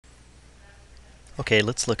Okay,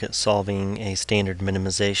 let's look at solving a standard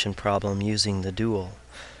minimization problem using the dual.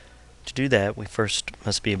 To do that, we first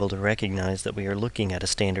must be able to recognize that we are looking at a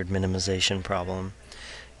standard minimization problem.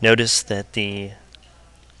 Notice that the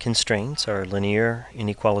constraints are linear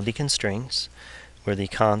inequality constraints, where the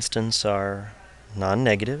constants are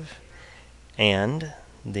non-negative and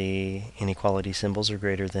the inequality symbols are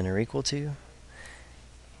greater than or equal to.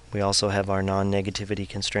 We also have our non-negativity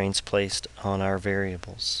constraints placed on our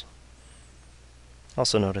variables.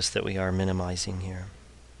 Also notice that we are minimizing here.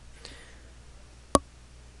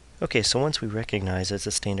 Okay, so once we recognize it's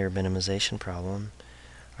a standard minimization problem,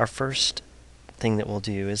 our first thing that we'll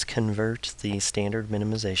do is convert the standard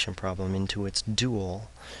minimization problem into its dual,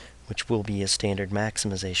 which will be a standard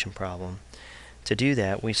maximization problem. To do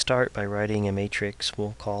that, we start by writing a matrix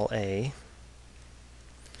we'll call A,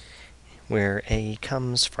 where A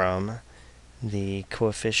comes from the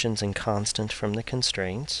coefficients and constant from the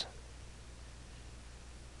constraints.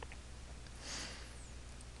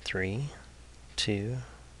 3, 2,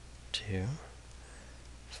 2,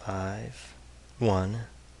 5, 1,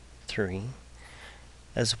 3,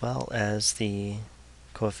 as well as the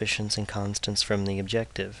coefficients and constants from the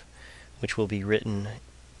objective, which will be written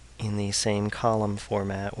in the same column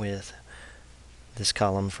format with this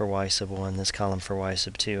column for y sub 1, this column for y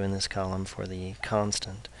sub 2, and this column for the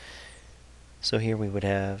constant. So here we would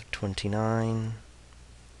have 29,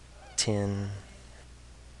 10,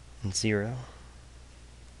 and 0.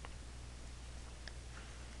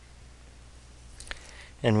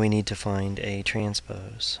 And we need to find A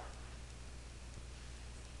transpose.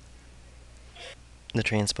 The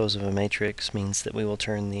transpose of a matrix means that we will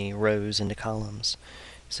turn the rows into columns.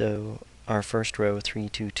 So our first row, 3,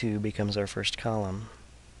 2, 2, becomes our first column.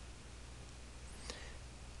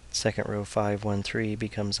 Second row, 5, 1, 3,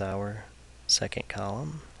 becomes our second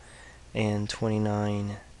column. And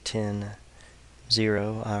 29, 10,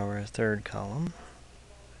 0, our third column.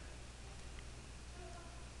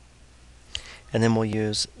 And then we'll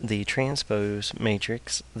use the transpose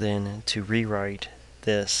matrix then to rewrite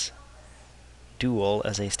this dual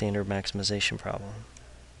as a standard maximization problem.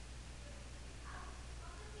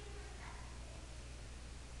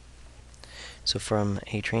 So from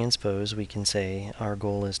A transpose, we can say our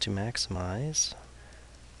goal is to maximize.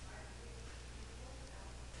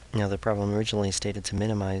 Now the problem originally stated to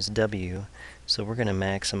minimize W, so we're going to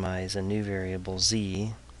maximize a new variable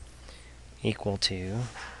Z equal to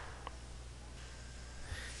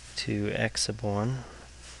 2x sub 1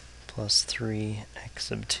 plus 3x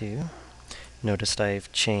sub 2. Notice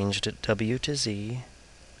I've changed W to Z,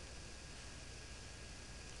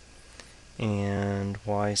 and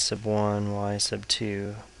y sub 1, y sub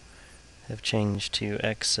 2 have changed to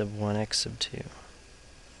x sub 1, x sub 2.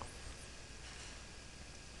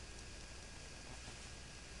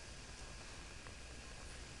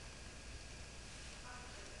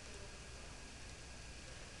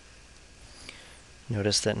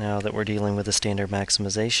 Notice that now that we're dealing with a standard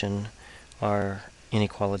maximization, our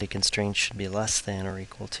inequality constraint should be less than or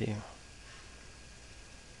equal to.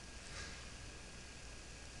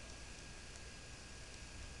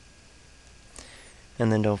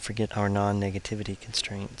 And then don't forget our non-negativity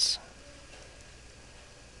constraints.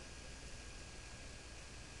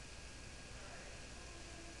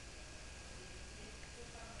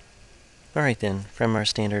 Alright then, from our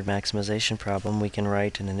standard maximization problem, we can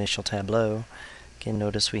write an initial tableau. Again,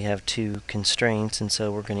 notice we have two constraints, and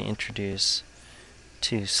so we're going to introduce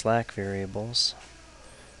two slack variables.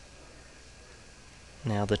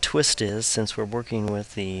 Now the twist is, since we're working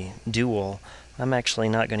with the dual, I'm actually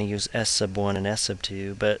not going to use s sub 1 and s sub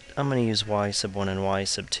 2, but I'm going to use y sub 1 and y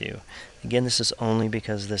sub 2. Again, this is only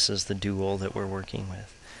because this is the dual that we're working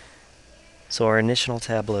with. So our initial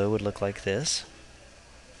tableau would look like this.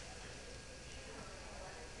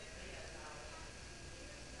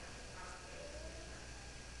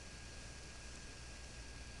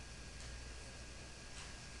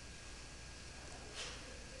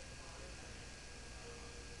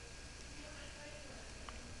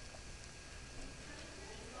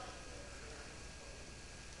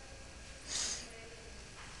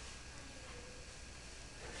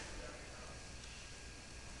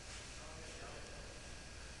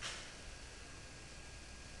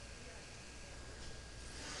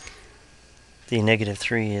 The negative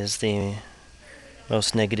 3 is the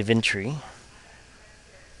most negative entry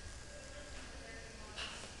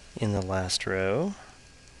in the last row.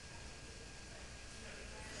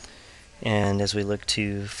 And as we look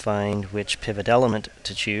to find which pivot element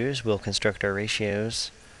to choose, we'll construct our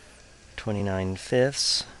ratios. 29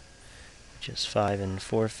 fifths, which is 5 and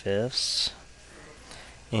 4 fifths,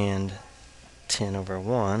 and 10 over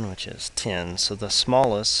 1, which is 10. So the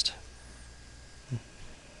smallest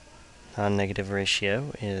non-negative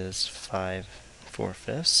ratio is 5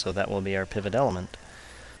 4/5, so that will be our pivot element.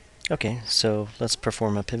 Okay, so let's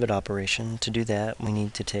perform a pivot operation. To do that, we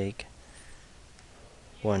need to take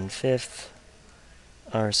 1/5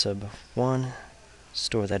 r sub 1,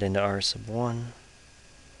 store that into r sub 1.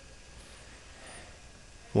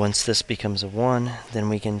 Once this becomes a 1, then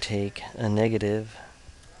we can take a negative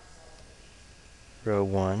row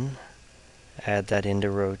 1, add that into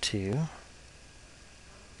row 2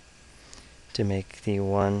 to make the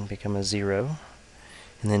 1 become a 0.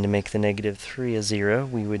 And then to make the negative 3 a 0,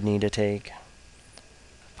 we would need to take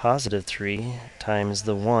positive 3 times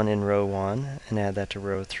the 1 in row 1 and add that to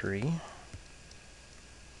row 3.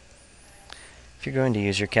 If you're going to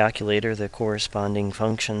use your calculator, the corresponding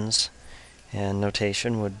functions and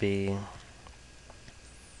notation would be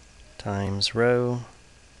times row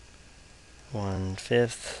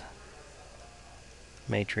 1/5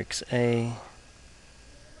 matrix A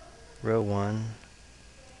row 1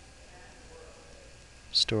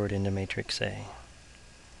 stored into matrix A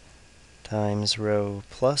times row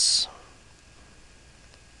plus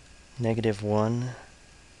negative 1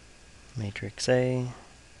 matrix A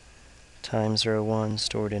times row 1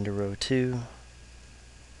 stored into row 2,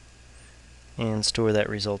 and store that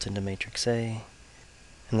result into matrix A.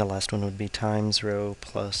 And the last one would be times row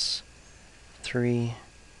plus 3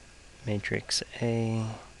 matrix A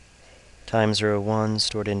times row 1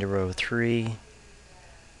 stored into row 3,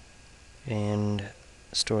 and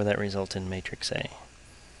store that result in matrix A.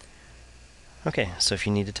 Okay, so if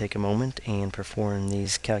you need to take a moment and perform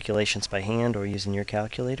these calculations by hand or using your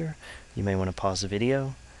calculator, you may want to pause the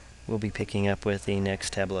video. We'll be picking up with the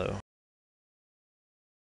next Tableau.